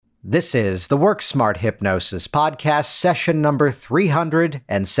This is the Work Smart Hypnosis podcast, session number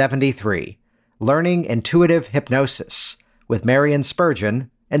 373, Learning Intuitive Hypnosis, with Marion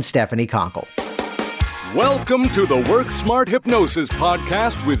Spurgeon and Stephanie Conkle. Welcome to the Work Smart Hypnosis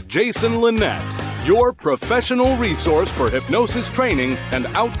podcast with Jason Linett, your professional resource for hypnosis training and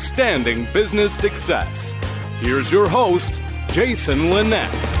outstanding business success. Here's your host, Jason Linett.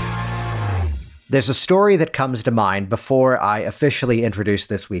 There's a story that comes to mind before I officially introduce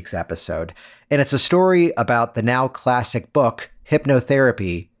this week's episode, and it's a story about the now classic book,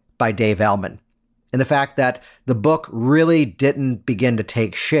 Hypnotherapy by Dave Elman, and the fact that the book really didn't begin to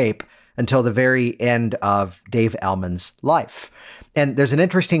take shape until the very end of Dave Elman's life. And there's an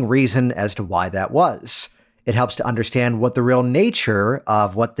interesting reason as to why that was. It helps to understand what the real nature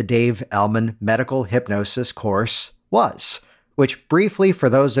of what the Dave Elman medical hypnosis course was. Which briefly, for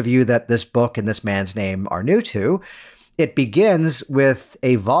those of you that this book and this man's name are new to, it begins with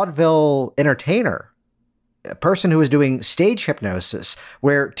a vaudeville entertainer, a person who was doing stage hypnosis,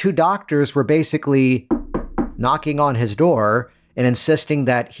 where two doctors were basically knocking on his door and insisting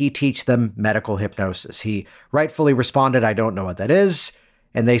that he teach them medical hypnosis. He rightfully responded, "I don't know what that is."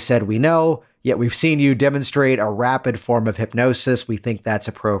 And they said, "We know, yet we've seen you demonstrate a rapid form of hypnosis. We think that's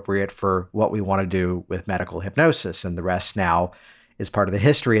appropriate for what we want to do with medical hypnosis." And the rest now is part of the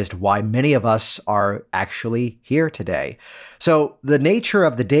history as to why many of us are actually here today. So the nature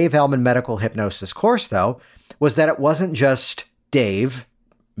of the Dave Elman medical hypnosis course, though, was that it wasn't just Dave,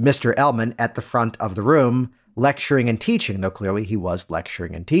 Mr. Elman, at the front of the room lecturing and teaching, though clearly he was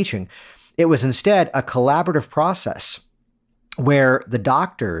lecturing and teaching. It was instead a collaborative process where the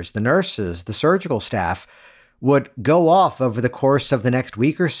doctors, the nurses, the surgical staff would go off over the course of the next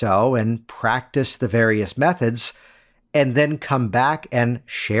week or so and practice the various methods and then come back and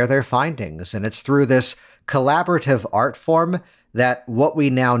share their findings. And it's through this collaborative art form that what we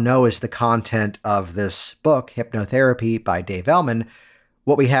now know is the content of this book, Hypnotherapy by Dave Elman.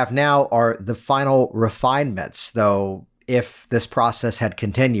 What we have now are the final refinements, though if this process had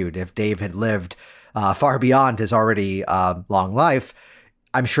continued, if Dave had lived far beyond his already long life,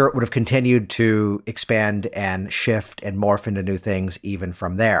 I'm sure it would have continued to expand and shift and morph into new things even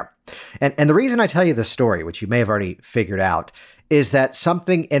from there. And the reason I tell you this story, which you may have already figured out, is that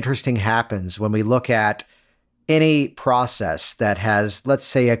something interesting happens when we look at any process that has, let's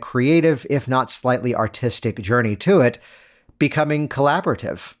say, a creative, if not slightly artistic journey to it, becoming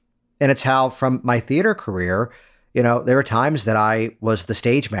collaborative. And it's how, from my theater career, there were times that I was the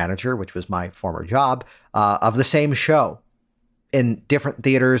stage manager, which was my former job, of the same show in different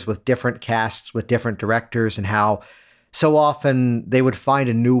theaters with different casts, with different directors, and how so often they would find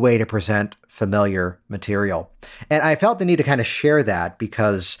a new way to present familiar material. And I felt the need to kind of share that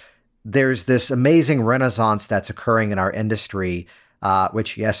because there's this amazing renaissance that's occurring in our industry,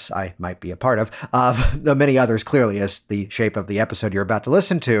 which, yes, I might be a part of the many others, clearly, as the shape of the episode you're about to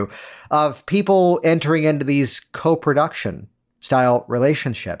listen to, of people entering into these co-production style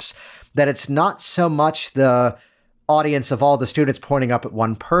relationships, that it's not so much the audience of all the students pointing up at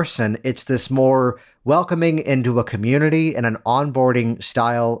one person, it's this more welcoming into a community and an onboarding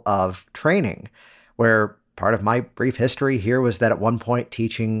style of training, where part of my brief history here was that at one point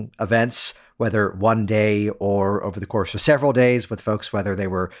teaching events, whether one day or over the course of several days with folks, whether they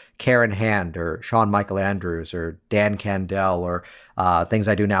were Karen Hand or Sean Michael Andrews or Dan Candell or things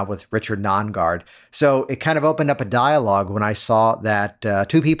I do now with Richard Nongard. So it kind of opened up a dialogue when I saw that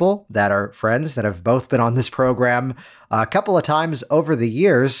two people that are friends that have both been on this program a couple of times over the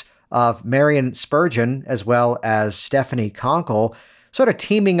years, of Marion Spurgeon as well as Stephanie Conkle, sort of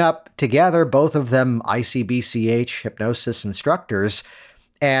teaming up together, both of them ICBCH hypnosis instructors,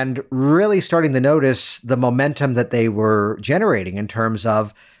 and really starting to notice the momentum that they were generating in terms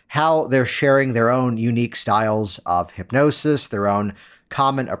of how they're sharing their own unique styles of hypnosis, their own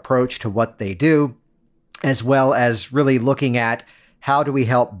common approach to what they do, as well as really looking at how do we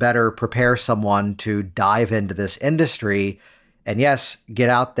help better prepare someone to dive into this industry and, yes, get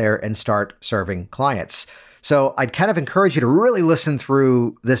out there and start serving clients. So I'd kind of encourage you to really listen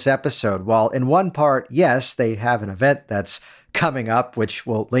through this episode. While in one part, yes, they have an event that's coming up, which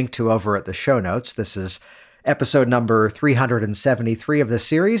we'll link to over at the show notes. This is episode number 373 of this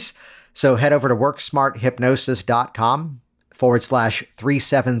series. So head over to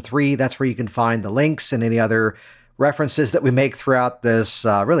worksmarthypnosis.com/373. That's where you can find the links and any other references that we make throughout this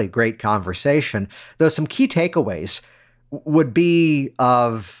really great conversation. Though some key takeaways would be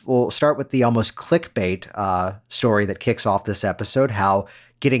we'll start with the almost clickbait story that kicks off this episode, how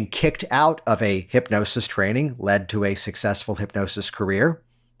getting kicked out of a hypnosis training led to a successful hypnosis career.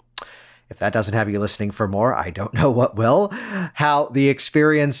 If that doesn't have you listening for more, I don't know what will. How the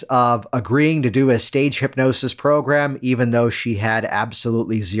experience of agreeing to do a stage hypnosis program, even though she had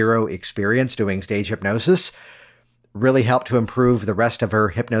absolutely zero experience doing stage hypnosis, really helped to improve the rest of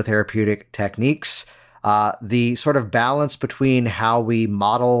her hypnotherapeutic techniques. The sort of balance between how we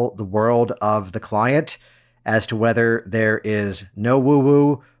model the world of the client as to whether there is no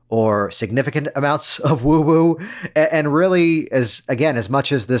woo-woo or significant amounts of woo-woo. And really, as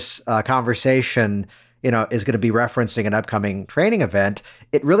much as this conversation, is going to be referencing an upcoming training event,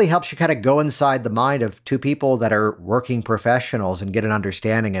 it really helps you kind of go inside the mind of two people that are working professionals and get an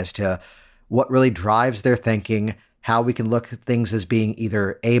understanding as to what really drives their thinking, how we can look at things as being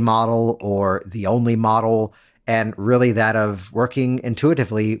either a model or the only model, and really that of working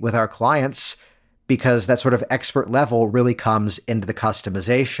intuitively with our clients, because that sort of expert level really comes into the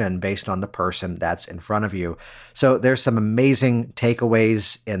customization based on the person that's in front of you. So there's some amazing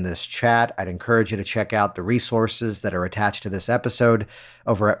takeaways in this chat. I'd encourage you to check out the resources that are attached to this episode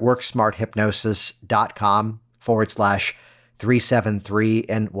over at worksmarthypnosis.com/373.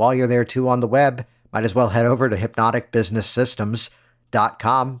 And while you're there too on the web, might as well head over to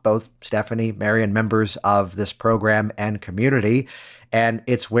hypnoticbusinesssystems.com. Both Stephanie, Marion, members of this program and community. And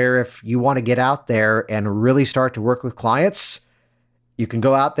it's where if you want to get out there and really start to work with clients, you can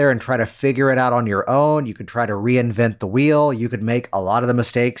go out there and try to figure it out on your own. You could try to reinvent the wheel. You could make a lot of the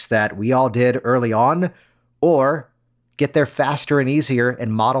mistakes that we all did early on, or get there faster and easier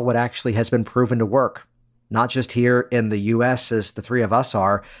and model what actually has been proven to work. Not just here in the US as the three of us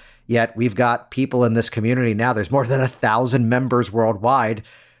are, yet we've got people in this community now. There's more than 1,000 members worldwide,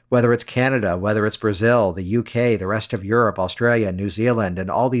 whether it's Canada, whether it's Brazil, the UK, the rest of Europe, Australia, New Zealand, and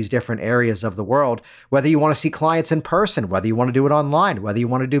all these different areas of the world, whether you want to see clients in person, whether you want to do it online, whether you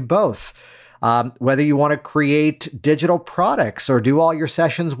want to do both, whether you want to create digital products or do all your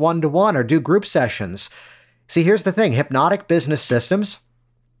sessions one-to-one or do group sessions. See, here's the thing. Hypnotic Business Systems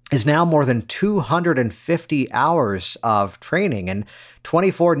is now more than 250 hours of training and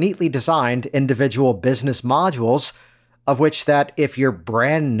 24 neatly designed individual business modules, of which that if you're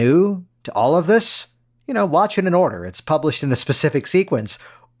brand new to all of this, watch it in order. It's published in a specific sequence.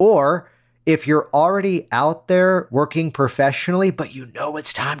 Or if you're already out there working professionally, but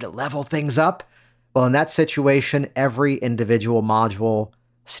it's time to level things up, well, in that situation, every individual module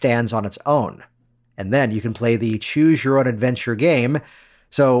stands on its own. And then you can play the choose your own adventure game.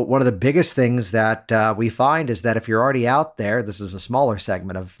 So one of the biggest things that we find is that if you're already out there, this is a smaller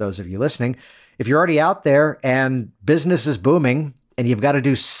segment of those of you listening, if you're already out there and business is booming and you've got to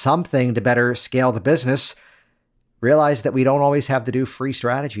do something to better scale the business, realize that we don't always have to do free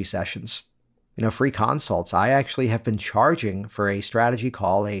strategy sessions, free consults. I actually have been charging for a strategy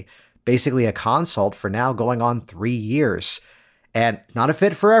call, basically a consult for now going on 3 years. And it's not a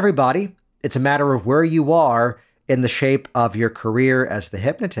fit for everybody. It's a matter of where you are in the shape of your career as the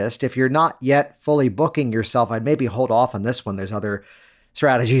hypnotist. If you're not yet fully booking yourself, I'd maybe hold off on this one. There's other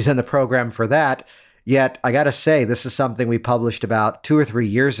strategies in the program for that. Yet, I got to say, this is something we published about 2 or 3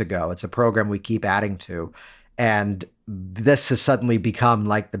 years ago. It's a program we keep adding to. And this has suddenly become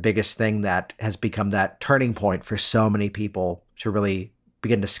like the biggest thing that has become that turning point for so many people to really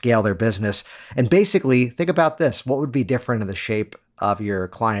begin to scale their business. And basically, think about this. What would be different in the shape of your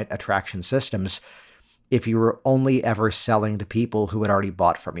client attraction systems if you were only ever selling to people who had already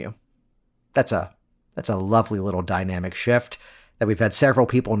bought from you? That's a lovely little dynamic shift that we've had several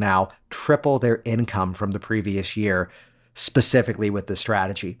people now triple their income from the previous year, specifically with this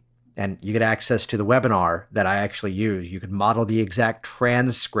strategy. And you get access to the webinar that I actually use. You can model the exact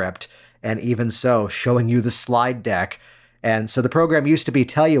transcript, and even so, showing you the slide deck. And so the program used to be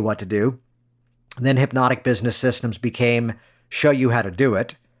tell you what to do. And then Hypnotic Business Systems became show you how to do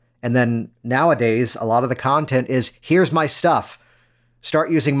it. And then nowadays, a lot of the content is, here's my stuff. Start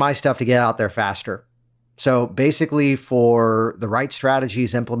using my stuff to get out there faster. So basically, for the right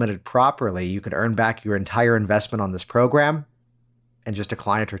strategies implemented properly, you could earn back your entire investment on this program in just a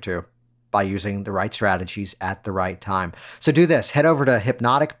client or two by using the right strategies at the right time. So do this. Head over to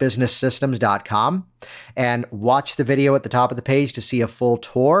hypnoticbusinesssystems.com and watch the video at the top of the page to see a full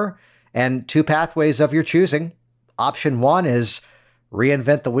tour and 2 pathways of your choosing. Option 1 is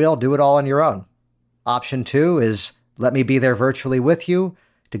reinvent the wheel, do it all on your own. Option 2 is let me be there virtually with you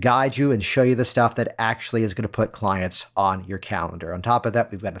to guide you and show you the stuff that actually is going to put clients on your calendar. On top of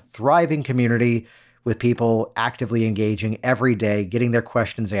that, we've got a thriving community with people actively engaging every day, getting their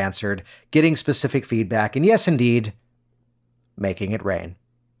questions answered, getting specific feedback, and yes, indeed, making it rain.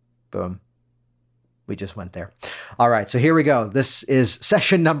 Boom. We just went there. All right, so here we go. This is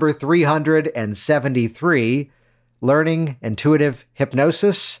session number 373, Learning Intuitive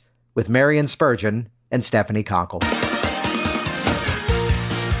Hypnosis with Marion Spurgeon and Stephanie Conkle.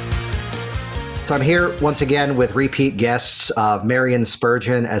 So I'm here once again with repeat guests of Marion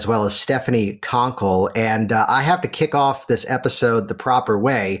Spurgeon as well as Stephanie Conkle, and I have to kick off this episode the proper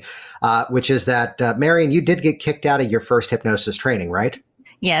way, which is that, Marion, you did get kicked out of your first hypnosis training, right?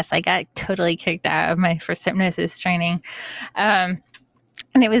 Yes, I got totally kicked out of my first hypnosis training. And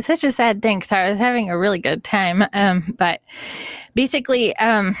it was such a sad thing because I was having a really good time. But basically,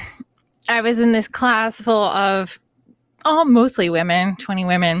 I was in this class full of mostly women, 20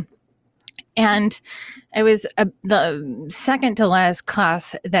 women. And it was the second to last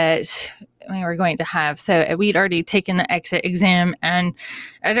class that we were going to have. So we'd already taken the exit exam and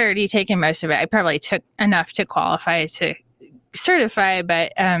I'd already taken most of it. I probably took enough to qualify to certify,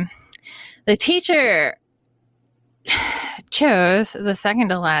 but the teacher chose the second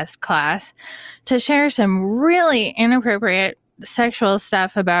to last class to share some really inappropriate sexual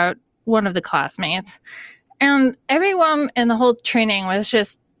stuff about one of the classmates. And everyone in the whole training was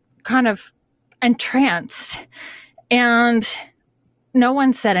just kind of entranced, and no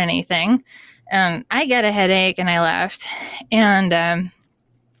one said anything. And I got a headache and I left. And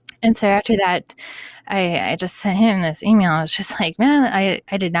so after that, I just sent him this email. I was just like, man,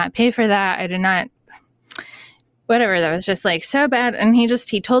 I did not pay for that. I did not, whatever. That was just like so bad. And he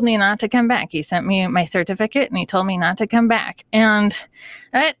told me not to come back. He sent me my certificate and he told me not to come back. And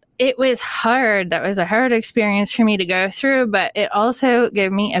it was hard. That was a hard experience for me to go through, but it also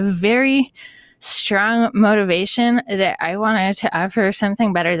gave me a very strong motivation that I wanted to offer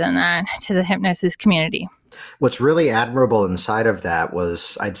something better than that to the hypnosis community. What's really admirable inside of that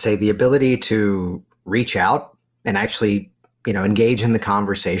was, I'd say, the ability to reach out and actually, engage in the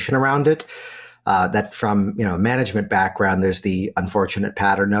conversation around it. That from, a management background, there's the unfortunate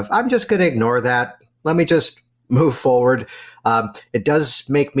pattern of, I'm just going to ignore that. Let me just move forward. It does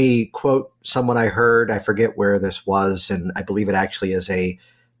make me quote someone I heard, I forget where this was, and I believe it actually is a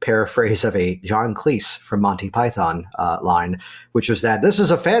paraphrase of a John Cleese from Monty Python line, which was that this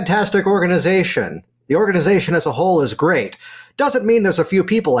is a fantastic organization. The organization as a whole is great. Doesn't mean there's a few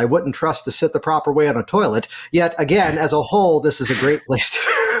people I wouldn't trust to sit the proper way on a toilet. Yet again, as a whole, this is a great place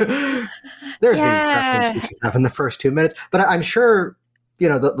to... There's the reference we should have in the first 2 minutes. But I'm sure,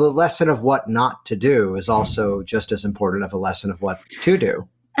 the lesson of what not to do is also just as important of a lesson of what to do.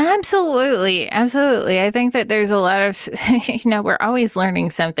 Absolutely. Absolutely. I think that there's a lot of, we're always learning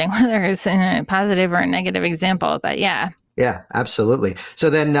something, whether it's in a positive or a negative example, but yeah. Yeah, absolutely. So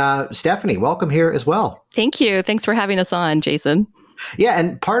then, Stephanie, welcome here as well. Thank you. Thanks for having us on, Jason. Yeah,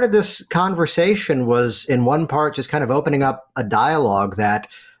 and part of this conversation was, in one part, just kind of opening up a dialogue that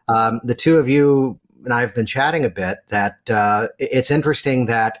the two of you and I have been chatting a bit, that it's interesting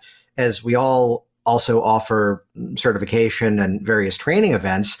that as we all also offer certification and various training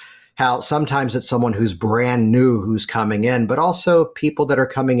events, how sometimes it's someone who's brand new who's coming in, but also people that are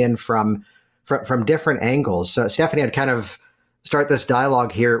coming in from different angles. So Stephanie, I'd kind of start this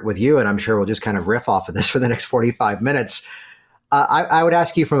dialogue here with you, and I'm sure we'll just kind of riff off of this for the next 45 minutes. I would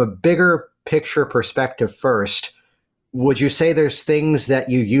ask you from a bigger picture perspective first. Would you say there's things that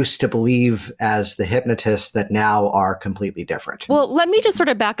you used to believe as the hypnotist that now are completely different? Well, let me just sort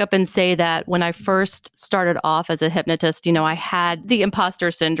of back up and say that when I first started off as a hypnotist, I had the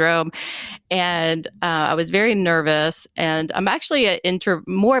imposter syndrome and I was very nervous, and I'm actually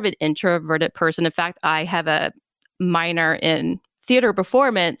more of an introverted person. In fact, I have a minor in theater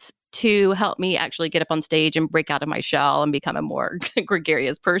performance to help me actually get up on stage and break out of my shell and become a more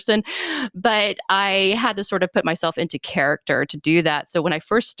gregarious person. But I had to sort of put myself into character to do that. So when I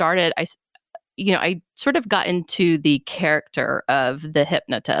first started, I sort of got into the character of the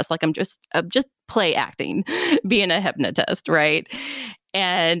hypnotist. Like I'm just play acting, being a hypnotist, right?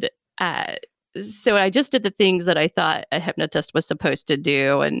 And so I just did the things that I thought a hypnotist was supposed to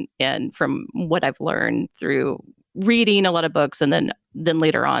do. And from what I've learned through reading a lot of books and then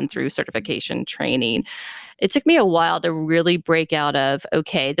later on through certification training, it took me a while to really break out of,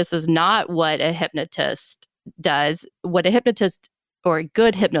 okay, this is not what a hypnotist does. What a hypnotist or a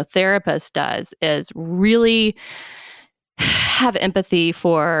good hypnotherapist does is really have empathy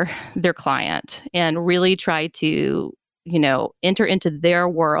for their client and really try to, enter into their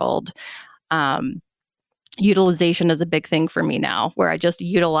world. Utilization is a big thing for me now, where I just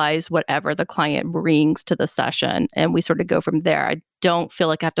utilize whatever the client brings to the session and we sort of go from there. I don't feel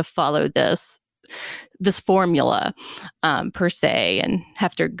like I have to follow this formula per se and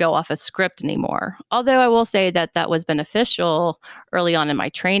have to go off a script anymore. Although I will say that was beneficial early on in my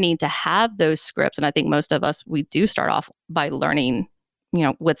training to have those scripts. And I think most of us, we do start off by learning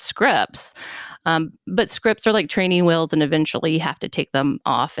with scripts. But scripts are like training wheels, and eventually you have to take them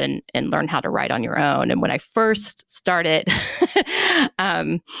off and learn how to write on your own. And when I first started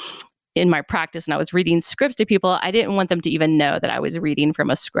in my practice and I was reading scripts to people, I didn't want them to even know that I was reading from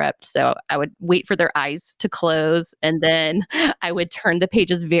a script. So I would wait for their eyes to close, and then I would turn the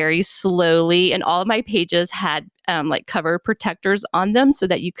pages very slowly. And all of my pages had like cover protectors on them so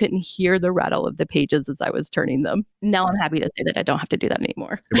that you couldn't hear the rattle of the pages as I was turning them. Now I'm happy to say that I don't have to do that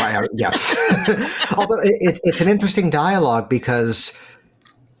anymore. Right, yeah. Although it's an interesting dialogue, because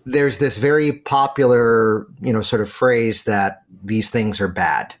there's this very popular, sort of phrase that these things are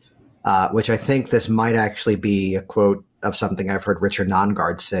bad, which I think this might actually be a quote of something I've heard Richard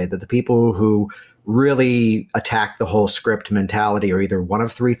Nongard say, that the people who really attack the whole script mentality are either one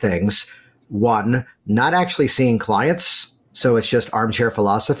of three things. One, not actually seeing clients, so it's just armchair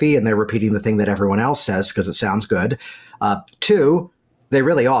philosophy and they're repeating the thing that everyone else says because it sounds good. Two, they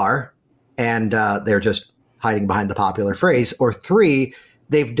really are, and they're just hiding behind the popular phrase. Or three,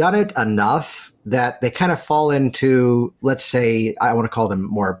 they've done it enough that they kind of fall into, let's say, I want to call them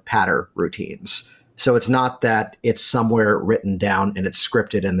more patter routines. So it's not that it's somewhere written down and it's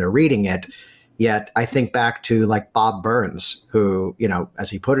scripted and they're reading it. Yet I think back to like Bob Burns, who,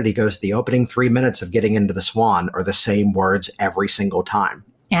 as he put it, he goes, the opening 3 minutes of Getting Into the Swan are the same words every single time.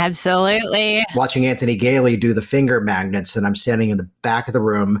 Absolutely. Watching Anthony Gailey do the finger magnets, and I'm standing in the back of the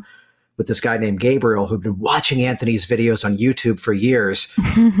room with this guy named Gabriel who'd been watching Anthony's videos on YouTube for years.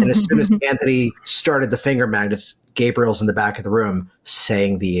 And as soon as Anthony started the finger magnets, Gabriel's in the back of the room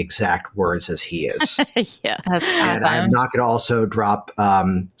saying the exact words as he is. Yeah, that's and awesome. I'm not going to also drop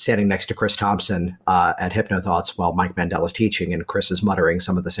standing next to Chris Thompson at HypnoThoughts while Mike Mandela's teaching and Chris is muttering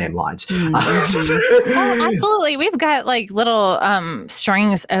some of the same lines. Oh, absolutely. We've got like little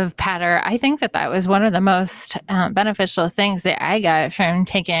strings of patter. I think that was one of the most beneficial things that I got from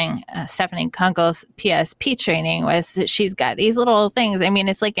taking Stephanie Kunkel's PSP training, was that she's got these little things. I mean,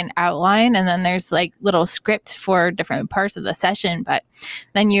 it's like an outline, and then there's like little scripts for different parts of the session, but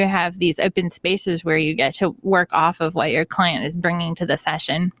then you have these open spaces where you get to work off of what your client is bringing to the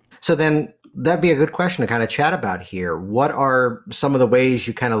session. So then that'd be a good question to kind of chat about here. What are some of the ways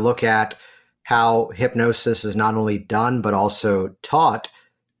you kind of look at how hypnosis is not only done, but also taught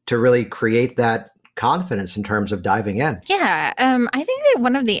to really create that confidence in terms of diving in? Yeah, I think that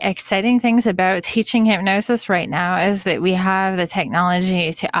one of the exciting things about teaching hypnosis right now is that we have the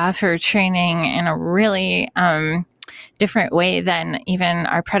technology to offer training in a really different way than even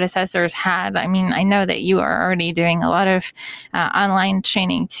our predecessors had. I mean, I know that you are already doing a lot of online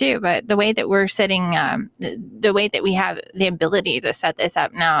training too, but the way that we're setting, the way that we have the ability to set this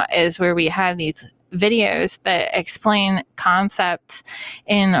up now is where we have these videos that explain concepts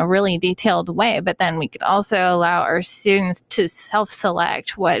in a really detailed way, but then we could also allow our students to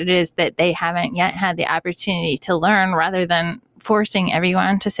self-select what it is that they haven't yet had the opportunity to learn, rather than forcing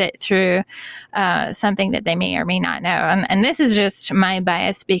everyone to sit through something that they may or may not know. And this is just my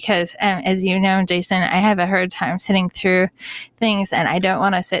bias because, as you know, Jason, I have a hard time sitting through things, and I don't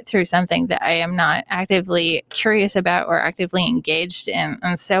want to sit through something that I am not actively curious about or actively engaged in.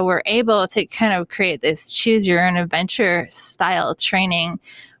 And so we're able to kind of create this choose your own adventure style training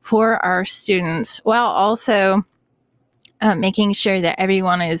for our students, while also making sure that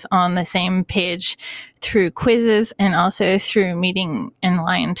everyone is on the same page through quizzes and also through meeting in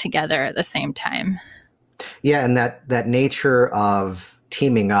line together at the same time. Yeah, and that nature of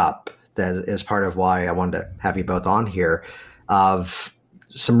teaming up, that is part of why I wanted to have you both on here, of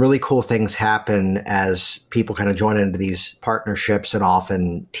some really cool things happen as people kind of join into these partnerships and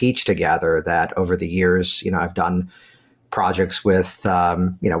often teach together, that over the years, I've done projects with,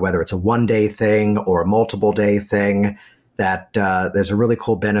 whether it's a one-day thing or a multiple-day thing, that there's a really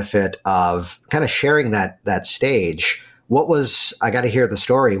cool benefit of kind of sharing that stage. I got to hear the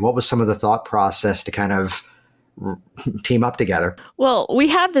story. What was some of the thought process to kind of team up together? Well, we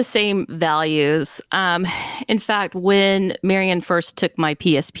have the same values. In fact, when Marian first took my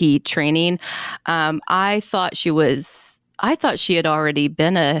PSP training, I thought she had already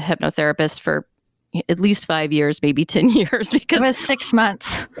been a hypnotherapist for at least 5 years, maybe 10 years, because it was 6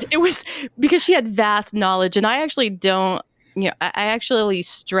 months. It was because she had vast knowledge. And I actually don't, I actually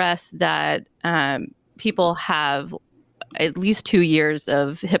stress that people have at least 2 years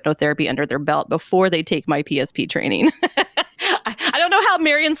of hypnotherapy under their belt before they take my PSP training. I don't know how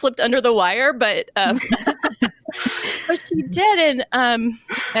Marian slipped under the wire, but she did. And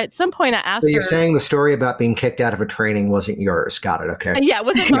at some point I asked her. So you're saying the story about being kicked out of a training wasn't yours. Got it. Okay. Yeah, it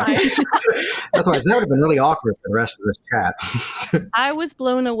wasn't mine. Otherwise, that would have been really awkward for the rest of this chat. I was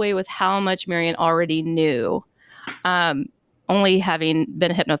blown away with how much Marian already knew. only having been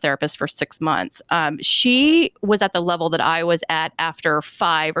a hypnotherapist for 6 months. She was at the level that I was at after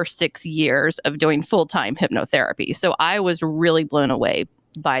 5 or 6 years of doing full-time hypnotherapy. So I was really blown away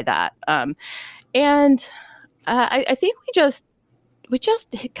by that. And I think we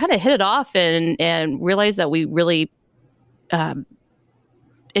just kind of hit it off and realized that we really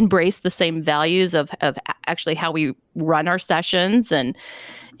embrace the same values of actually how we run our sessions and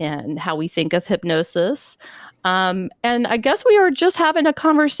how we think of hypnosis. And I guess we were just having a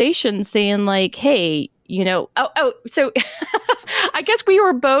conversation saying like, hey, so I guess we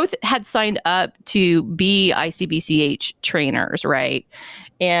were both had signed up to be ICBCH trainers, right?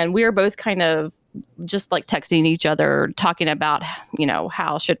 And we were both kind of just like texting each other, talking about,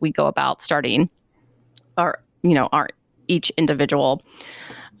 how should we go about starting our each individual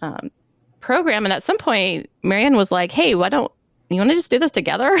program. And at some point, Marianne was like, hey, why don't you want to just do this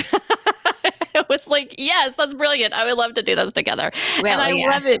together? It was like, yes, that's brilliant. I would love to do this together. Really, and I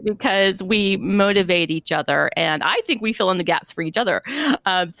love it because we motivate each other. And I think we fill in the gaps for each other.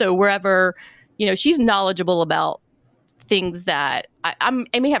 So wherever, she's knowledgeable about things that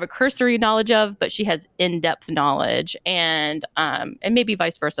I may have a cursory knowledge of, but she has in-depth knowledge, and maybe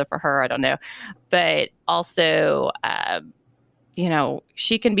vice versa for her. I don't know. But also,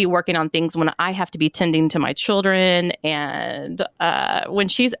 she can be working on things when I have to be tending to my children. And when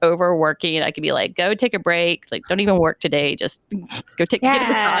she's overworking, I can be like, go take a break. Like, don't even work today. Just go get a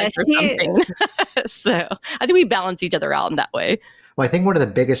massage or something. So I think we balance each other out in that way. Well, I think one of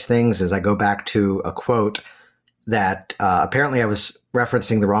the biggest things is I go back to a quote that apparently I was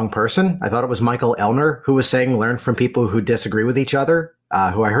referencing the wrong person. I thought it was Michael Elner who was saying, learn from people who disagree with each other,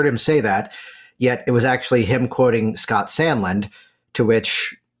 who I heard him say that. Yet it was actually him quoting Scott Sandland, to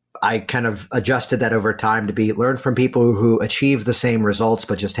which I kind of adjusted that over time to be learn from people who achieve the same results,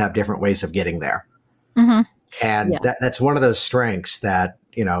 but just have different ways of getting there. Mm-hmm. And that's one of those strengths that,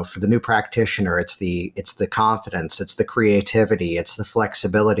 for the new practitioner, it's the confidence, it's the creativity, it's the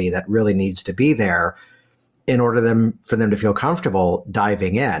flexibility that really needs to be there in order for them to feel comfortable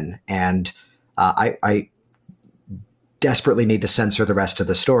diving in. And I desperately need to censor the rest of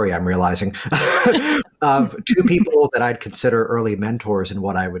the story, I'm realizing, of two people that I'd consider early mentors in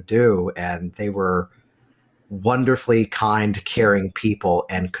what I would do. And they were wonderfully kind, caring people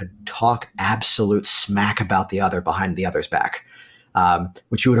and could talk absolute smack about the other behind the other's back,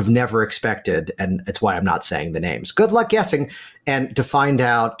 which you would have never expected. And it's why I'm not saying the names. Good luck guessing. And to find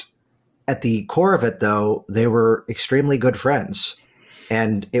out at the core of it, though, they were extremely good friends.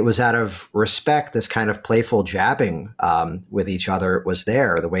 And it was out of respect, this kind of playful jabbing with each other was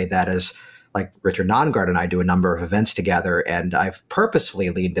there, the way that is like Richard Nongard and I do a number of events together. And I've purposefully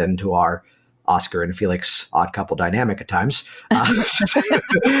leaned into our Oscar and Felix odd couple dynamic at times. But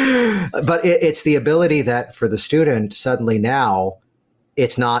it's the ability that for the student suddenly now,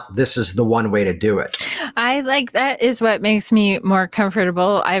 it's not, this is the one way to do it. I like that is what makes me more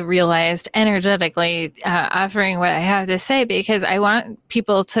comfortable. I realized energetically offering what I have to say, because I want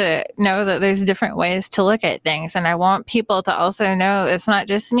people to know that there's different ways to look at things. And I want people to also know it's not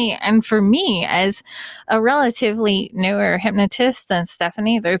just me. And for me, as a relatively newer hypnotist than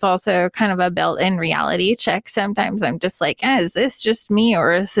Stephanie, there's also kind of a built-in reality check. Sometimes I'm just like, is this just me,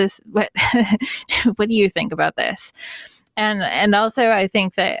 or is this what do you think about this? And also, I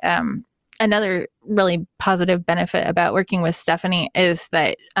think that another really positive benefit about working with Stephanie is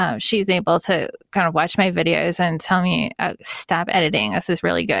that she's able to kind of watch my videos and tell me, stop editing. This is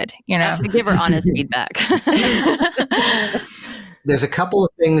really good. Give her honest feedback. There's a couple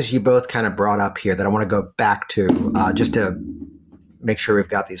of things you both kind of brought up here that I want to go back to just to make sure we've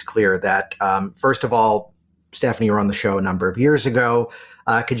got these clear. That first of all, Stephanie, you were on the show a number of years ago.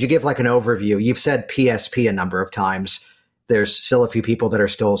 Could you give like an overview? You've said PSP a number of times. There's still a few people that are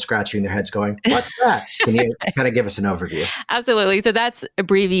still scratching their heads going, what's that? Can you kind of give us an overview? Absolutely. So that's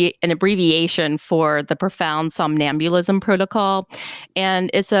an abbreviation for the Profound Somnambulism Protocol.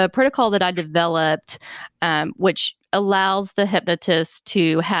 And it's a protocol that I developed, which allows the hypnotist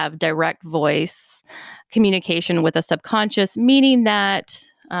to have direct voice communication with the subconscious, meaning that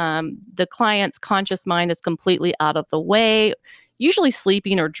the client's conscious mind is completely out of the way, usually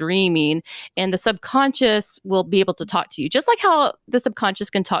sleeping or dreaming, and the subconscious will be able to talk to you, just like how the subconscious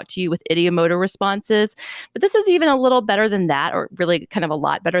can talk to you with ideomotor responses. But this is even a little better than that, or really kind of a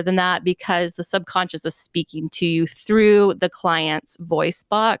lot better than that, because the subconscious is speaking to you through the client's voice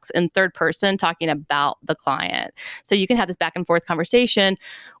box in third person, talking about the client. So you can have this back and forth conversation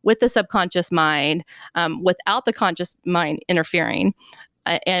with the subconscious mind without the conscious mind interfering,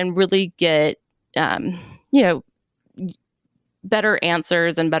 and really get, better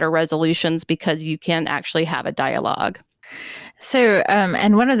answers and better resolutions, because you can actually have a dialogue. So,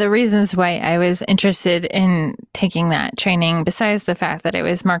 and one of the reasons why I was interested in taking that training, besides the fact that it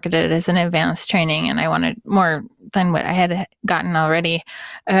was marketed as an advanced training and I wanted more than what I had gotten already,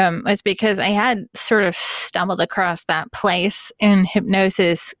 was because I had sort of stumbled across that place in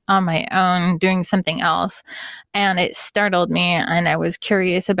hypnosis on my own, doing something else. And it startled me, and I was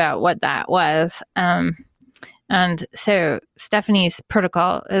curious about what that was. And so Stephanie's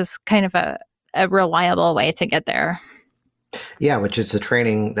protocol is kind of a reliable way to get there. Yeah, which is a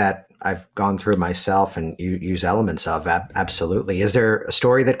training that I've gone through myself and you use elements of. Absolutely. Is there a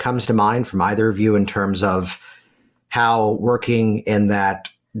story that comes to mind from either of you in terms of how working in that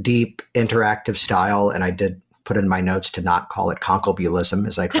deep interactive style, and I did put in my notes to not call it concobulism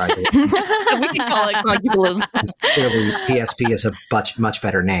as I tried to. We can call it concobulism. Clearly, PSP is a much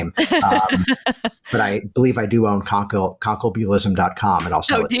better name. But I believe I do own concobulism.com, and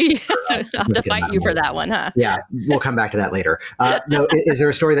also do you? I'll have to fight you for that one, huh? Yeah, we'll come back to that later. No, is there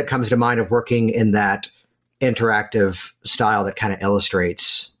a story that comes to mind of working in that interactive style that kind of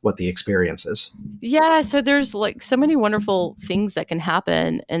illustrates what the experience is? Yeah, so there's like so many wonderful things that can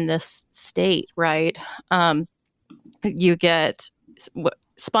happen in this state, right? You get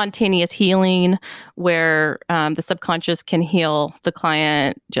spontaneous healing where the subconscious can heal the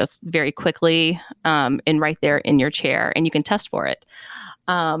client just very quickly and right there in your chair, and you can test for it.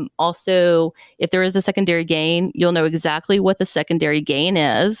 Also, if there is a secondary gain, you'll know exactly what the secondary gain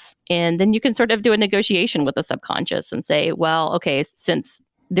is. And then you can sort of do a negotiation with the subconscious and say, well, okay, since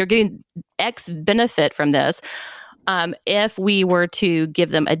they're getting X benefit from this, if we were to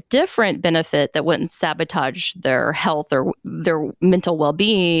give them a different benefit that wouldn't sabotage their health or their mental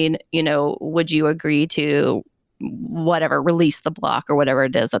well-being, would you agree to whatever, release the block or whatever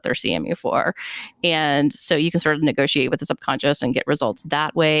it is that they're seeing me for? And so you can sort of negotiate with the subconscious and get results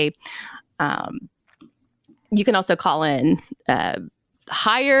that way. You can also call in the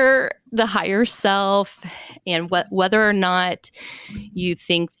higher self, and whether or not you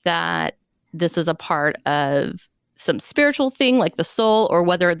think that this is a part of some spiritual thing like the soul, or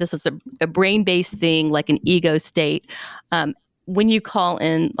whether this is a brain-based thing like an ego state. When you call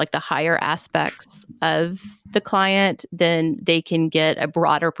in like the higher aspects of the client, then they can get a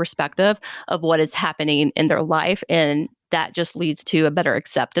broader perspective of what is happening in their life. And that just leads to a better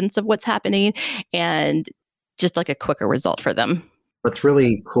acceptance of what's happening and just like a quicker result for them. What's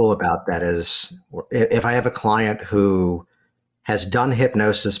really cool about that is if I have a client who has done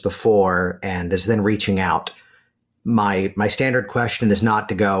hypnosis before and is then reaching out, my standard question is not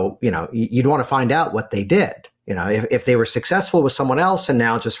to go, you'd want to find out what they did. If they were successful with someone else and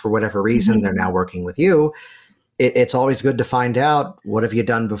now just for whatever reason, they're now working with you, it's always good to find out, what have you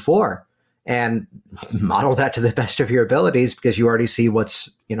done before? And model that to the best of your abilities, because you already see what's,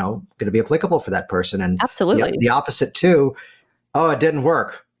 going to be applicable for that person. And absolutely the opposite too. Oh, it didn't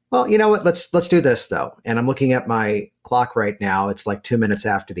work. Well, you know what? Let's do this though. And I'm looking at my clock right now. It's like 2 minutes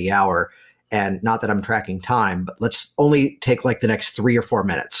after the hour. And not that I'm tracking time, but let's only take like the next 3 or 4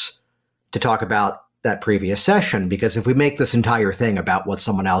 minutes to talk about that previous session, because if we make this entire thing about what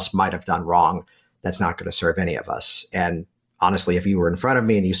someone else might have done wrong, that's not going to serve any of us. And honestly, if you were in front of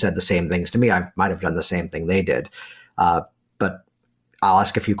me and you said the same things to me, I might have done the same thing they did. But I'll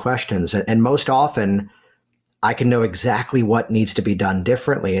ask a few questions. And most often, I can know exactly what needs to be done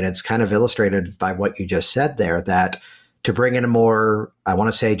differently. And it's kind of illustrated by what you just said there, that to bring in a more, I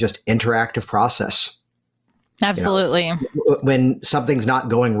want to say, just interactive process. Absolutely. When something's not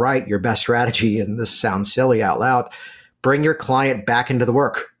going right, your best strategy, and this sounds silly out loud, bring your client back into the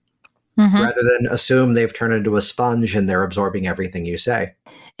work rather than assume they've turned into a sponge and they're absorbing everything you say.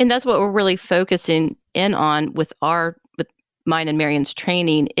 And that's what we're really focusing in on with mine and Marion's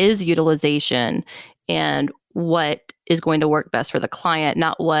training is utilization and what is going to work best for the client,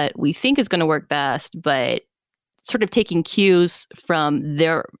 not what we think is going to work best, but sort of taking cues from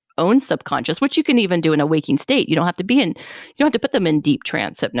their own subconscious, which you can even do in a waking state. You don't have to put them in deep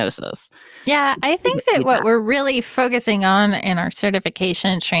trance hypnosis. Yeah, I think that what we're really focusing on in our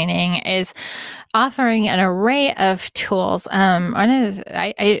certification training is offering an array of tools.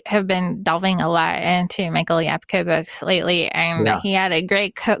 I have been delving a lot into Michael Yapko books lately, and he had a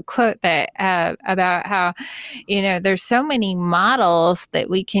great quote that about how, there's so many models that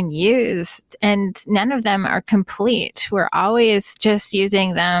we can use, and none of them are complete. We're always just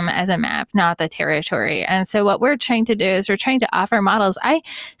using them as a map, not the territory. And so what we're trying to do is we're trying to offer models. I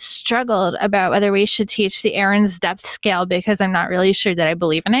struggled about whether we should teach the Aaron's depth scale because I'm not really sure that I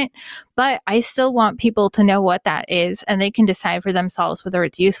believe in it. but I still want people to know what that is and they can decide for themselves whether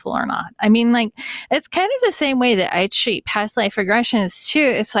it's useful or not. I mean, like, it's kind of the same way that I treat past life regressions too.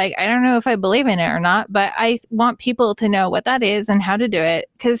 It's like, I don't know if I believe in it or not, but I want people to know what that is and how to do it,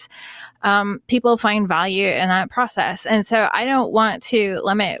 because people find value in that process. And so I don't want to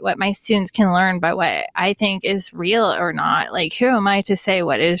limit what my students can learn by what I think is real or not. Like, who am I to say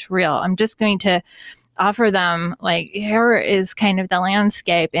what is real? I'm just going to offer them, like, here is kind of the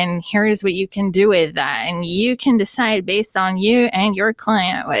landscape and here is what you can do with that. And you can decide based on you and your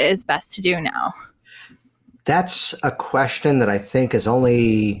client what is best to do now. That's a question that I think has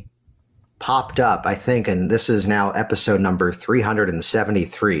only popped up, I think, and this is now episode number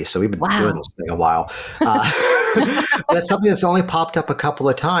 373. So we've been doing this thing a while. That's something that's only popped up a couple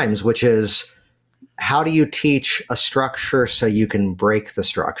of times, which is, how do you teach a structure so you can break the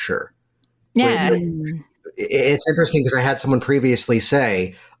structure? Yeah. It's interesting because I had someone previously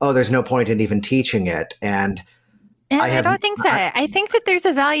say, oh, there's no point in even teaching it. And I don't think so. I think that there's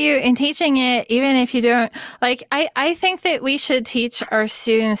a value in teaching it, even if you don't. Like, I think that we should teach our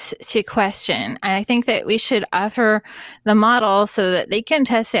students to question. And I think that we should offer the model so that they can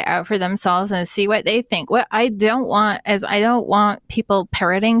test it out for themselves and see what they think. What I don't want is, I don't want people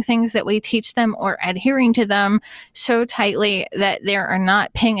parroting things that we teach them or adhering to them so tightly that they are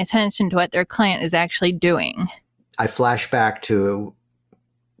not paying attention to what their client is actually doing. I flash back to,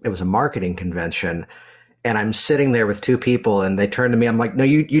 it was a marketing convention. And I'm sitting there with two people and they turn to me. I'm like, no,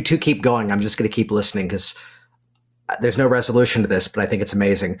 you two keep going. I'm just going to keep listening because there's no resolution to this, but I think it's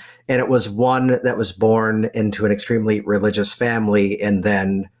amazing. And it was one that was born into an extremely religious family and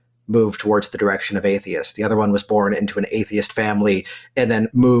then moved towards the direction of atheist. The other one was born into an atheist family and then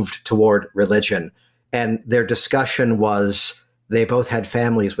moved toward religion. And their discussion was, they both had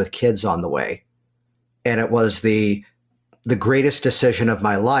families with kids on the way. And it was the greatest decision of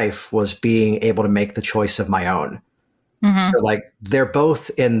my life was being able to make the choice of my own. Mm-hmm. So like, they're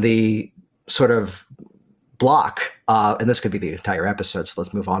both in the sort of block, and this could be the entire episode, so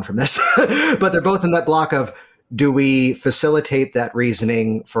let's move on from this, but they're both in that block of, do we facilitate that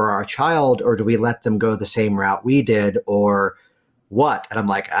reasoning for our child, or do we let them go the same route we did, or what? And I'm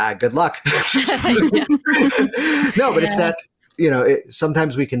like, good luck. No, but it's that,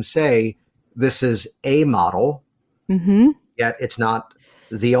 sometimes we can say this is a model, mm-hmm. yet it's not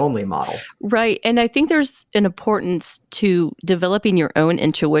the only model. Right. And I think there's an importance to developing your own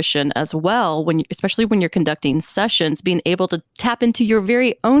intuition as well, especially when you're conducting sessions, being able to tap into your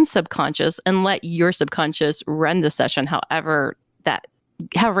very own subconscious and let your subconscious run the session however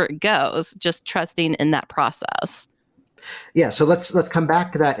it goes, just trusting in that process. Yeah. So let's come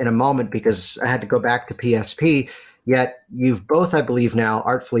back to that in a moment, because I had to go back to PSP, yet you've both, I believe now,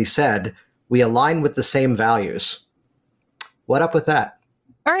 artfully said, we align with the same values. What up with that?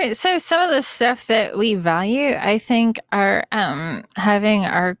 All right. So some of the stuff that we value, I think, are having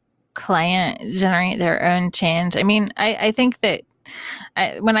our client generate their own change. I mean, I think that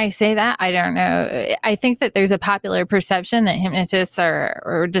when I say that, I don't know. I think that there's a popular perception that hypnotists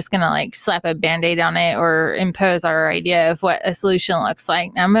are just going to like slap a Band-Aid on it or impose our idea of what a solution looks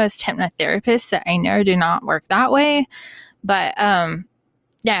like. Now, most hypnotherapists that I know do not work that way. But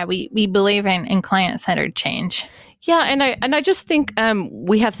yeah, we believe in client-centered change. Yeah, and I just think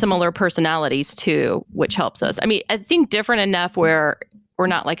we have similar personalities too, which helps us. I mean, I think different enough where we're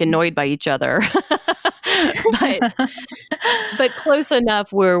not like annoyed by each other, but close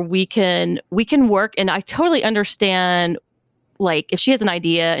enough where we can work. And I totally understand, like, if she has an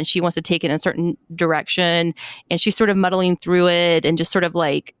idea and she wants to take it in a certain direction, and she's sort of muddling through it, and just sort of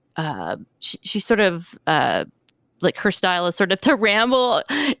like she's sort of. Like, her style is sort of to ramble,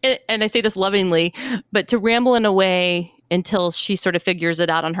 and I say this lovingly, but to ramble in a way until she sort of figures it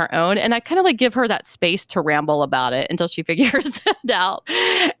out on her own. And I kind of like give her that space to ramble about it until she figures it out.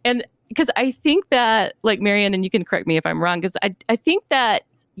 And because I think that, like, Marianne, and you can correct me if I'm wrong, because I think that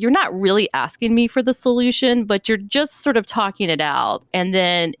you're not really asking me for the solution, but you're just sort of talking it out. And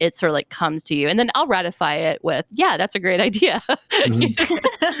then it sort of like comes to you. And then I'll ratify it with, yeah, that's a great idea. Mm-hmm.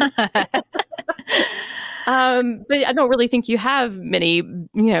 But I don't really think you have many,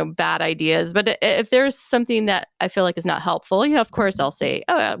 bad ideas. But if there's something that I feel like is not helpful, of course I'll say,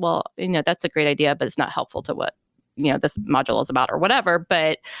 oh, well, that's a great idea, but it's not helpful to what, this module is about or whatever.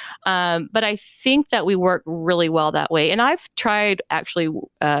 But I think that we work really well that way. And I've tried actually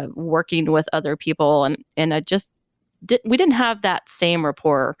working with other people, and I just we didn't have that same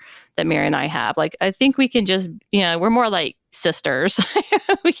rapport that Mary and I have. Like, I think we can just, we're more like sisters.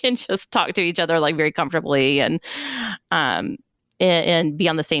 We can just talk to each other like very comfortably, and and be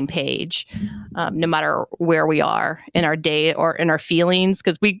on the same page, no matter where we are in our day or in our feelings,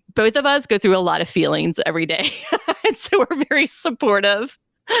 because both of us go through a lot of feelings every day. And so we're very supportive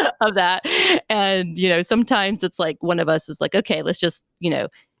of that. And, sometimes it's like one of us is like, okay, let's just,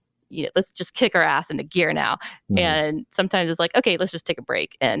 let's just kick our ass into gear now. Mm-hmm. And sometimes it's like, okay, let's just take a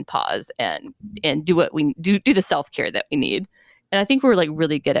break and pause and do what we do the self-care that we need. And I think we're like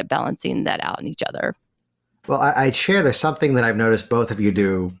really good at balancing that out in each other. Well, I'd share there's something that I've noticed both of you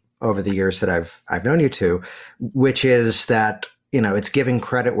do over the years that I've known you two, which is that, it's giving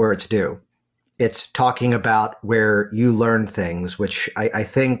credit where it's due. It's talking about where you learn things, which I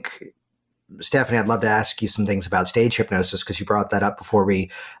think, Stephanie, I'd love to ask you some things about stage hypnosis because you brought that up before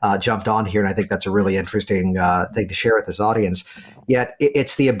we jumped on here. And I think that's a really interesting thing to share with this audience. Yet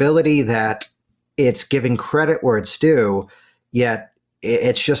it's the ability that it's giving credit where it's due, yet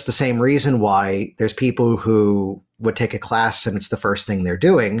it's just the same reason why there's people who would take a class and it's the first thing they're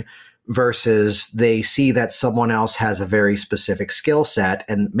doing versus they see that someone else has a very specific skill set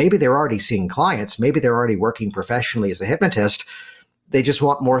and maybe they're already seeing clients, maybe they're already working professionally as a hypnotist. They just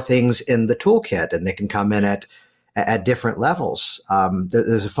want more things in the toolkit and they can come in at different levels.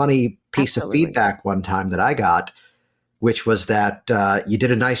 There's a funny piece Absolutely. Of feedback one time that I got, which was that you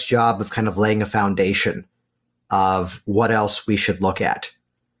did a nice job of kind of laying a foundation of what else we should look at.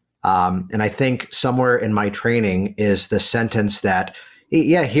 And I think somewhere in my training is the sentence that,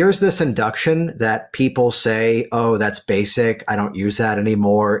 yeah, here's this induction that people say, oh, that's basic. I don't use that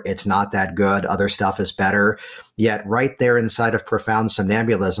anymore. It's not that good. Other stuff is better. Yet right there inside of Profound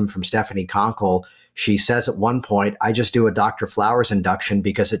Somnambulism from Stephanie Conkle, she says at one point, I just do a Dr. Flowers induction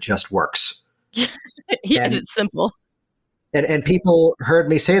because it just works. Yeah, and it's simple. And people heard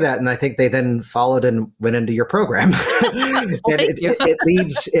me say that, and I think they then followed and went into your program. Well, and it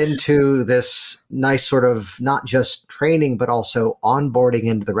leads into this nice sort of not just training, but also onboarding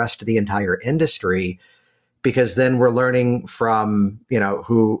into the rest of the entire industry, because then we're learning from,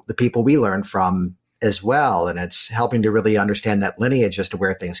 who the people we learn from as well. And it's helping to really understand that lineage as to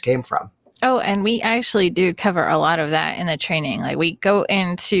where things came from. Oh, and we actually do cover a lot of that in the training. Like we go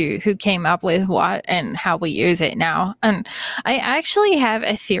into who came up with what and how we use it now. And I actually have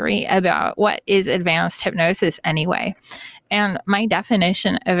a theory about what is advanced hypnosis anyway. And my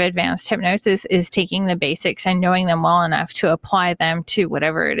definition of advanced hypnosis is taking the basics and knowing them well enough to apply them to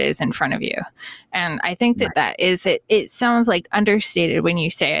whatever it is in front of you. And I think that is it. It sounds like understated when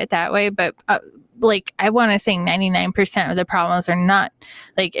you say it that way, but I want to say 99% of the problems are not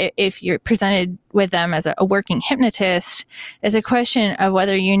like if you're presented with them as a working hypnotist, it's a question of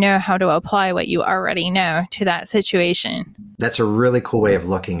whether you know how to apply what you already know to that situation. That's a really cool way of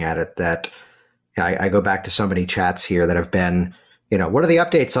looking at it. That I go back to so many chats here that have been, what are the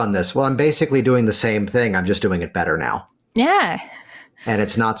updates on this? Well, I'm basically doing the same thing. I'm just doing it better now. Yeah. And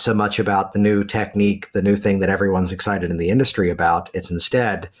it's not so much about the new technique, the new thing that everyone's excited in the industry about. It's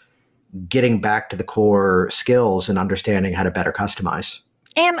instead getting back to the core skills and understanding how to better customize.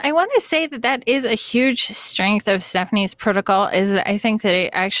 And I want to say that is a huge strength of Stephanie's protocol, is that I think that it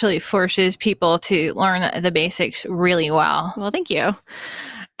actually forces people to learn the basics really well. Well, thank you.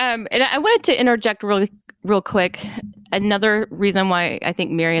 And I wanted to interject real quick. Another reason why I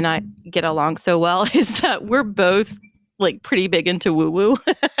think Mary and I get along so well is that we're both like pretty big into woo-woo.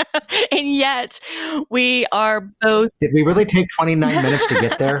 And yet we are both... Did we really take 29 minutes to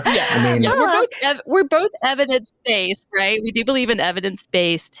get there? Yeah. I mean, we're both evidence-based, right? We do believe in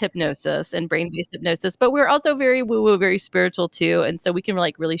evidence-based hypnosis and brain-based hypnosis, but we're also very woo-woo, very spiritual too. And so we can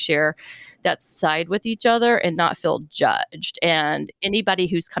really share that side with each other and not feel judged. And anybody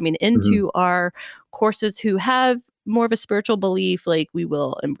who's coming into our courses who have more of a spiritual belief, we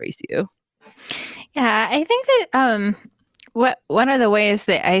will embrace you. Yeah, I think that one of the ways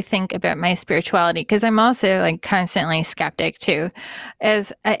that I think about my spirituality, because I'm also constantly skeptic too,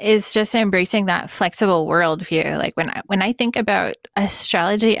 is just embracing that flexible worldview. Like when I think about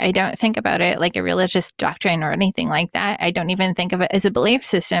astrology, I don't think about it like a religious doctrine or anything like that. I don't even think of it as a belief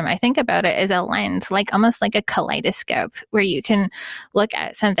system. I think about it as a lens, almost like a kaleidoscope, where you can look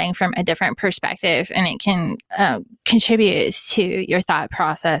at something from a different perspective, and it can contribute to your thought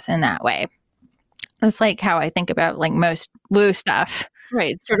process in that way. That's how I think about most woo stuff.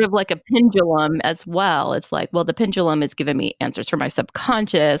 Right. Sort of like a pendulum as well. It's the pendulum is giving me answers for my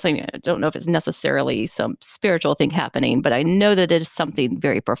subconscious. I don't know if it's necessarily some spiritual thing happening, but I know that it is something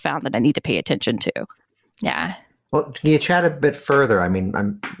very profound that I need to pay attention to. Yeah. Well, can you chat a bit further? I mean,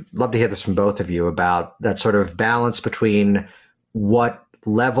 I'd love to hear this from both of you about that sort of balance between what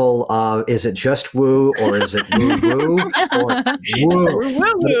level of, is it just woo or is it woo or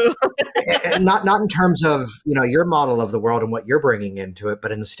woo? Not in terms of, your model of the world and what you're bringing into it,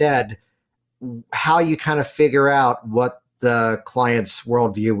 but instead how you kind of figure out what the client's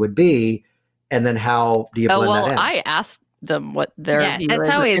worldview would be, and then how do you blend that in? I asked them what their view that's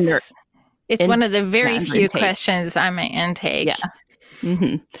is always it's one of the very few intake. questions on my intake. Yeah.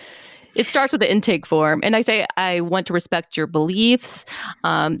 Mm-hmm. It starts with the intake form, and I say I want to respect your beliefs.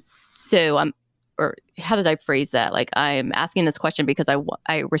 Or how did I phrase that? Like, I'm asking this question because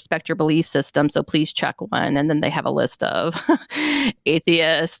I respect your belief system, so please check one. And then they have a list of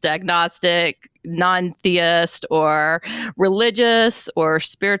atheist, agnostic, non-theist, or religious, or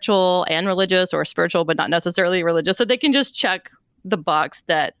spiritual and religious, or spiritual but not necessarily religious. So they can just check the box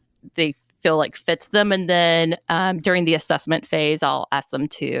that they feel like fits them. And then during the assessment phase, I'll ask them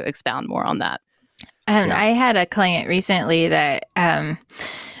to expound more on that. I had a client recently that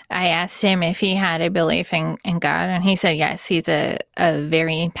I asked him if he had a belief in God, and he said yes. He's a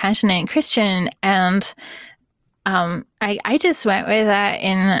very passionate Christian, and I just went with that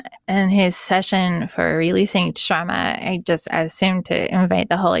in his session for releasing trauma. I just asked him to invite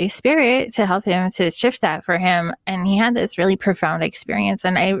the Holy Spirit to help him to shift that for him, and he had this really profound experience.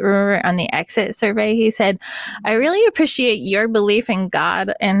 And I remember on the exit survey, he said, "I really appreciate your belief in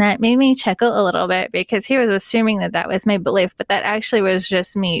God," and that made me chuckle a little bit because he was assuming that was my belief, but that actually was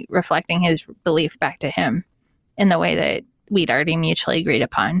just me reflecting his belief back to him in the way that we'd already mutually agreed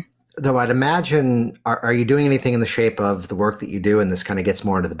upon. Though I'd imagine, are you doing anything in the shape of the work that you do, and this kind of gets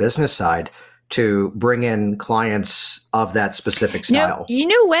more into the business side, to bring in clients of that specific style? No, you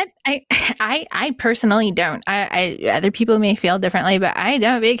know what? I personally don't. I other people may feel differently, but I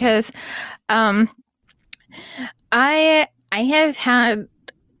don't, because I have had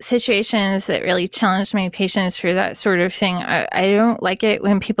situations that really challenged my patients for that sort of thing. I don't like it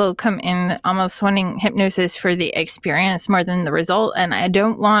when people come in almost wanting hypnosis for the experience more than the result. And I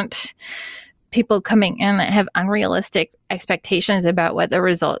don't want people coming in that have unrealistic expectations about what the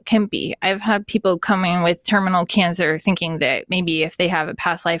result can be. I've had people come in with terminal cancer thinking that maybe if they have a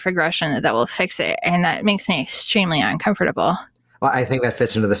past life regression that will fix it. And that makes me extremely uncomfortable. Well, I think that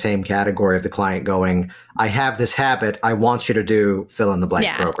fits into the same category of the client going, I have this habit, I want you to do fill in the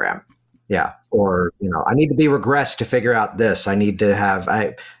blank program. Yeah. Or, I need to be regressed to figure out this.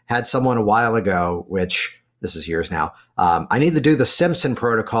 I had someone a while ago, which this is years now. I need to do the Simpson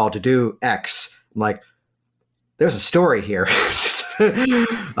protocol to do X. I'm like, there's a story here,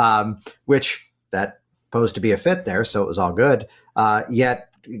 which that posed to be a fit there. So it was all good. Yet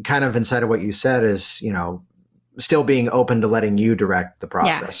kind of inside of what you said is, still being open to letting you direct the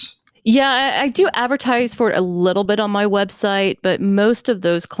process. Yeah, I do advertise for it a little bit on my website, but most of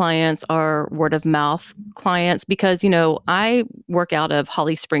those clients are word of mouth clients because, I work out of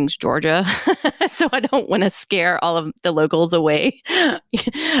Holly Springs, Georgia, so I don't want to scare all of the locals away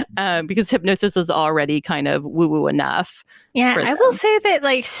because hypnosis is already kind of woo-woo enough. Yeah, I will say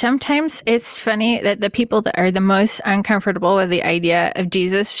that sometimes it's funny that the people that are the most uncomfortable with the idea of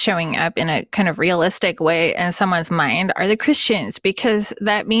Jesus showing up in a kind of realistic way in someone's mind are the Christians, because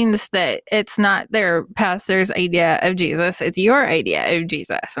that means that it's not their pastor's idea of Jesus, it's your idea of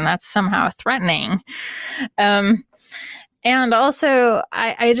Jesus, and that's somehow threatening. And also,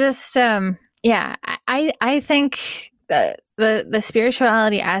 I just, I think that the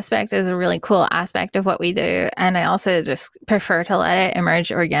spirituality aspect is a really cool aspect of what we do. And I also just prefer to let it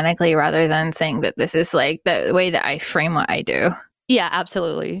emerge organically rather than saying that this is like the way that I frame what I do. Yeah,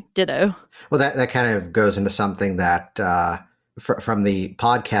 absolutely. Ditto. Well, that kind of goes into something that from the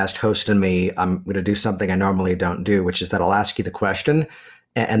podcast host and me, I'm going to do something I normally don't do, which is that I'll ask you the question.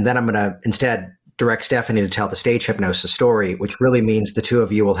 And then I'm going to instead direct Stephanie to tell the stage hypnosis story, which really means the two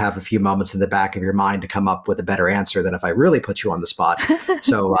of you will have a few moments in the back of your mind to come up with a better answer than if I really put you on the spot.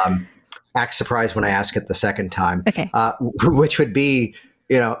 So act surprised when I ask it the second time. Okay. Which would be,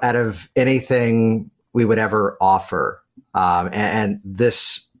 out of anything we would ever offer. And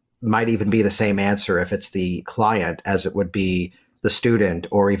this might even be the same answer if it's the client as it would be the student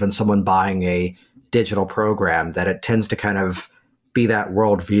or even someone buying a digital program, that it tends to kind of be that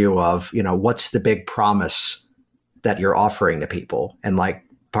worldview of, what's the big promise that you're offering to people? And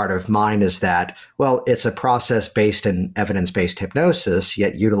part of mine is that, well, it's a process based in evidence-based hypnosis,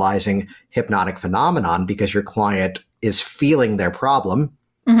 yet utilizing hypnotic phenomenon because your client is feeling their problem.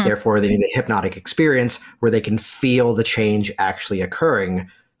 Mm-hmm. Therefore, they need a hypnotic experience where they can feel the change actually occurring.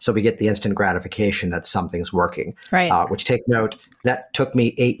 So we get the instant gratification that something's working, right? Which, take note, that took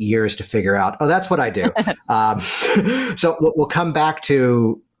me 8 years to figure out. Oh, that's what I do. So we'll come back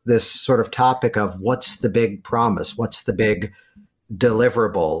to this sort of topic of what's the big promise? What's the big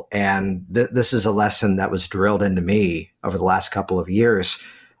deliverable. And this is a lesson that was drilled into me over the last couple of years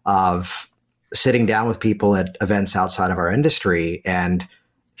of sitting down with people at events outside of our industry. And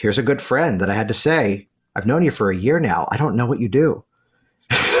here's a good friend that I had to say, I've known you for a year now. I don't know what you do.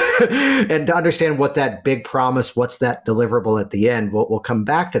 And to understand what that big promise, what's that deliverable at the end, we'll come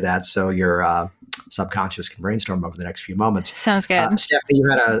back to that so your subconscious can brainstorm over the next few moments. Sounds good. Stephanie, you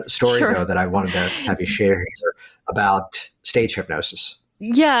had a story, Sure. though, that I wanted to have you share here about stage hypnosis.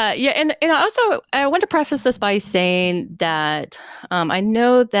 Yeah. And also, I want to preface this by saying that I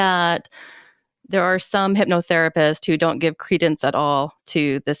know that there are some hypnotherapists who don't give credence at all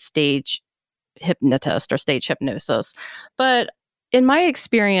to the stage hypnotist or stage hypnosis. But in my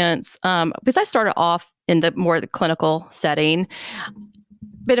experience, because I started off in the clinical setting,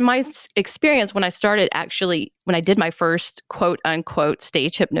 but in my experience, when I did my first quote unquote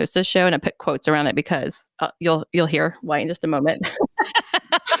stage hypnosis show, and I put quotes around it because you'll hear why in just a moment.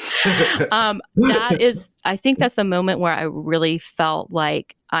 I think that's the moment where I really felt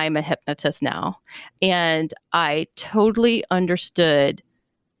like I'm a hypnotist now. And I totally understood,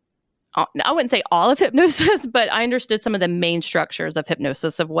 I wouldn't say all of hypnosis, but I understood some of the main structures of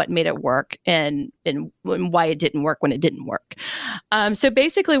hypnosis, of what made it work and why it didn't work when it didn't work. So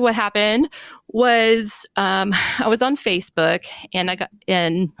basically what happened was I was on Facebook, and I got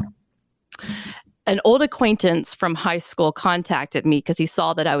an old acquaintance from high school contacted me because he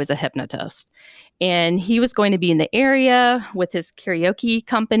saw that I was a hypnotist. And he was going to be in the area with his karaoke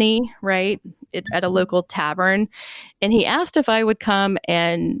company, right, at a local tavern. And he asked if I would come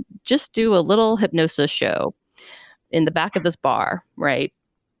and just do a little hypnosis show in the back of this bar, right?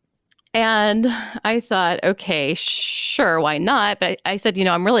 And I thought, okay, sure, why not? But I said,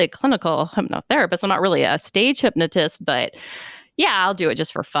 I'm really a clinical hypnotherapist. I'm not really a stage hypnotist, but yeah, I'll do it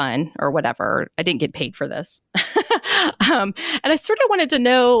just for fun or whatever. I didn't get paid for this. And I sort of wanted to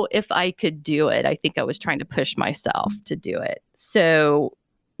know if I could do it. I think I was trying to push myself to do it. So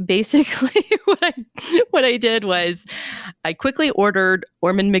basically what I did was I quickly ordered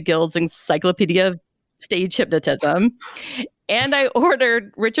Ormond McGill's Encyclopedia of Stage Hypnotism. And I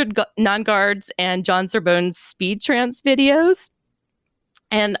ordered Richard Nongard's and John Zerbone's speed trance videos.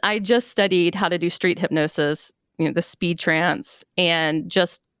 And I just studied how to do street hypnosis, the speed trance, and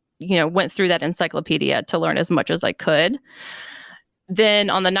just, went through that encyclopedia to learn as much as I could. Then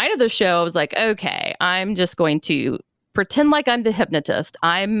on the night of the show, I was like, okay, I'm just going to pretend like I'm the hypnotist.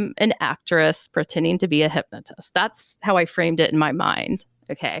 I'm an actress pretending to be a hypnotist. That's how I framed it in my mind.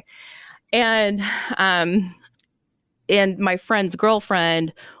 Okay. And my friend's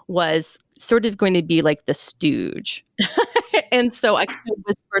girlfriend was sort of going to be like the stooge. And so I kind of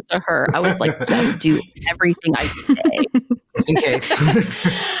whispered to her, I was like, just do everything I say. Just in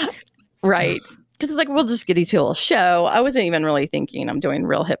case. Right. Because it's like, we'll just give these people a show. I wasn't even really thinking I'm doing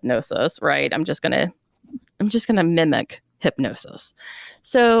real hypnosis, right? I'm just gonna mimic hypnosis.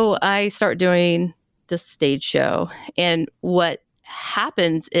 So I start doing this stage show. And what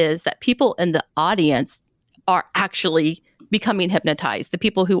happens is that people in the audience are actually becoming hypnotized. The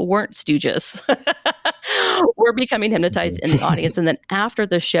people who weren't stooges were becoming hypnotized in the audience. And then after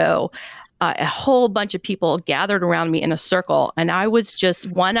the show, a whole bunch of people gathered around me in a circle. And I was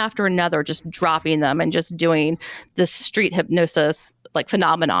just one after another, just dropping them and just doing this street hypnosis like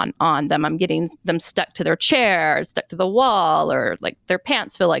phenomenon on them. I'm getting them stuck to their chair, stuck to the wall, or like their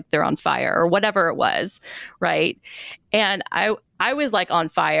pants feel like they're on fire or whatever it was. Right. And I was like on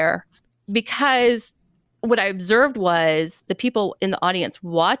fire because what I observed was the people in the audience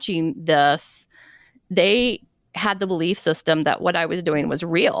watching this, they had the belief system that what I was doing was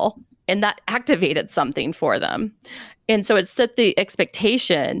real, and that activated something for them. And so it set the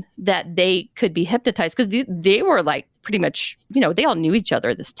expectation that they could be hypnotized, because they were like pretty much, they all knew each other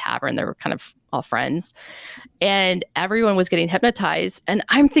at this tavern. They were kind of all friends, and everyone was getting hypnotized. And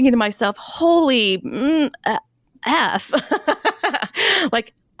I'm thinking to myself, holy F,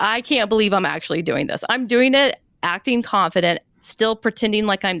 like, I can't believe I'm actually doing this. I'm doing it, acting confident, still pretending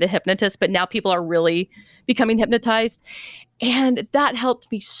like I'm the hypnotist, but now people are really becoming hypnotized. And that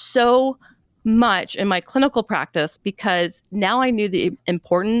helped me so much in my clinical practice, because now I knew the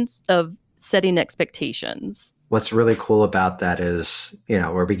importance of setting expectations. What's really cool about that is,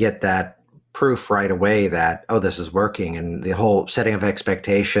 where we get that proof right away that, oh, this is working, and the whole setting of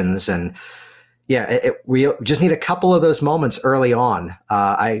expectations. And yeah, we just need a couple of those moments early on.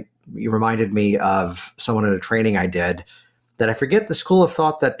 You reminded me of someone at a training I did that I forget the school of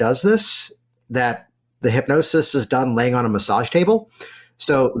thought that does this, that the hypnosis is done laying on a massage table.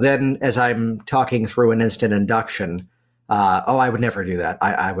 So then as I'm talking through an instant induction, I would never do that.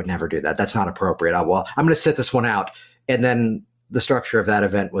 I would never do that. That's not appropriate. I'm going to sit this one out. And then the structure of that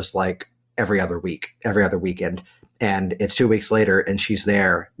event was like every other weekend. And it's 2 weeks later, and she's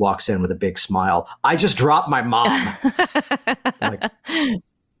there, walks in with a big smile. I just dropped my mom. Like,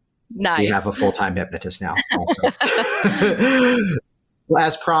 nice. We have a full-time hypnotist now also. Well,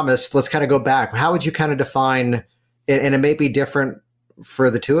 as promised, let's kind of go back. How would you kind of define, and it may be different for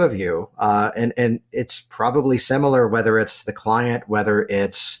the two of you, and it's probably similar, whether it's the client, whether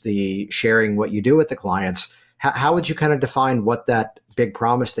it's the sharing what you do with the clients. How would you kind of define what that big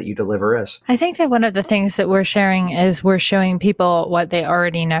promise that you deliver is? I think that one of the things that we're sharing is we're showing people what they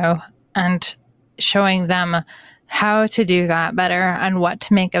already know and showing them how to do that better and what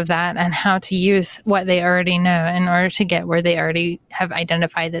to make of that and how to use what they already know in order to get where they already have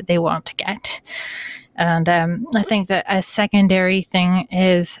identified that they want to get. And I think that a secondary thing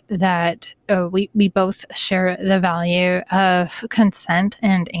is that we both share the value of consent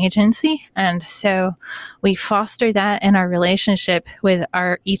and agency. And so we foster that in our relationship with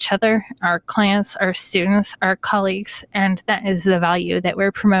each other, our clients, our students, our colleagues. And that is the value that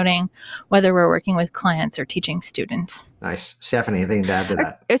we're promoting, whether we're working with clients or teaching students. Nice. Stephanie, anything to add to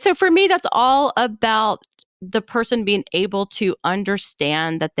that? So for me, that's all about the person being able to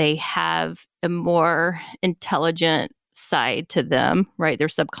understand that they have a more intelligent side to them, right? Their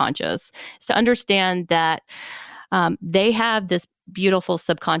subconscious. So understand that they have this beautiful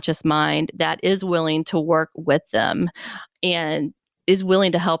subconscious mind that is willing to work with them and is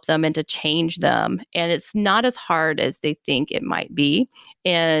willing to help them and to change them. And it's not as hard as they think it might be.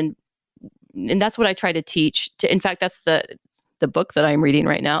 And that's what I try to teach. In fact, that's the book that I'm reading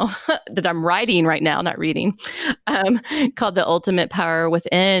right now, that I'm writing right now, not reading, called The Ultimate Power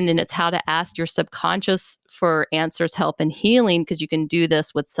Within. And it's how to ask your subconscious for answers, help, and healing, because you can do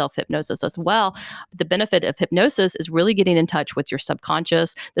this with self-hypnosis as well. But the benefit of hypnosis is really getting in touch with your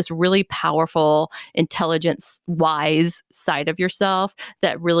subconscious, this really powerful, intelligent, wise side of yourself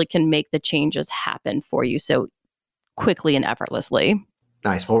that really can make the changes happen for you so quickly and effortlessly.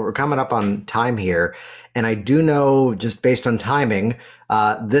 Nice. Well, we're coming up on time here. And I do know, just based on timing,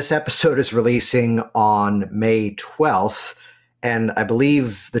 this episode is releasing on May 12th. And I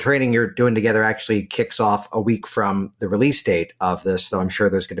believe the training you're doing together actually kicks off a week from the release date of this. So I'm sure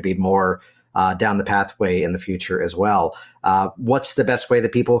there's going to be more down the pathway in the future as well. What's the best way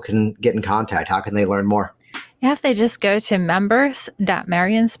that people can get in contact? How can they learn more? Yeah, if they just go to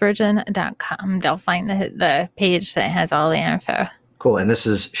members.marianspurgeon.com, they'll find the page that has all the info. Cool. And this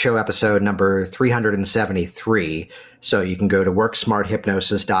is show episode number 373. So you can go to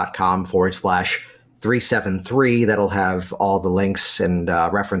worksmarthypnosis.com/373. That'll have all the links and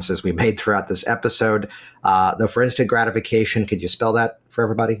references we made throughout this episode. Though for instant gratification, could you spell that for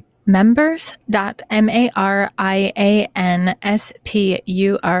everybody?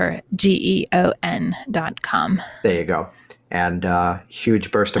 Members.marianspurgeon.com. There you go. And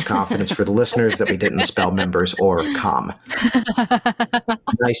huge burst of confidence for the listeners that we didn't spell members or com.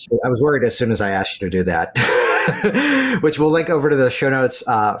 Nice. I was worried as soon as I asked you to do that, which we'll link over to the show notes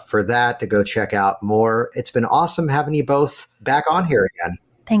for that to go check out more. It's been awesome having you both back on here again.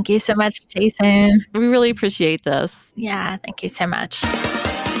 Thank you so much, Jason. We really appreciate this. Yeah, thank you so much.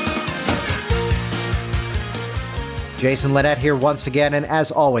 Jason Linett here once again, and as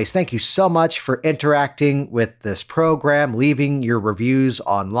always, thank you so much for interacting with this program, leaving your reviews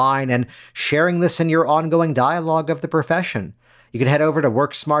online, and sharing this in your ongoing dialogue of the profession. You can head over to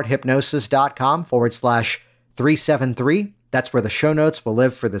worksmarthypnosis.com/373. That's where the show notes will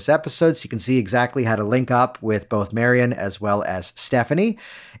live for this episode, so you can see exactly how to link up with both Marian as well as Stephanie.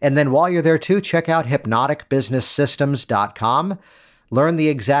 And then while you're there too, check out hypnoticbusinesssystems.com. Learn the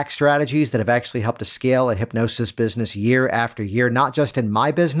exact strategies that have actually helped to scale a hypnosis business year after year, not just in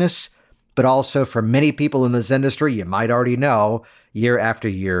my business, but also for many people in this industry you might already know, year after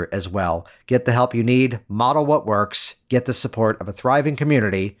year as well. Get the help you need, model what works, get the support of a thriving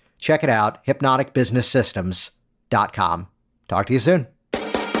community. Check it out, hypnoticbusinesssystems.com. Talk to you soon.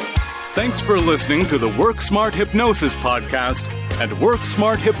 Thanks for listening to the Work Smart Hypnosis podcast at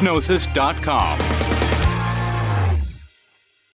WorkSmartHypnosis.com.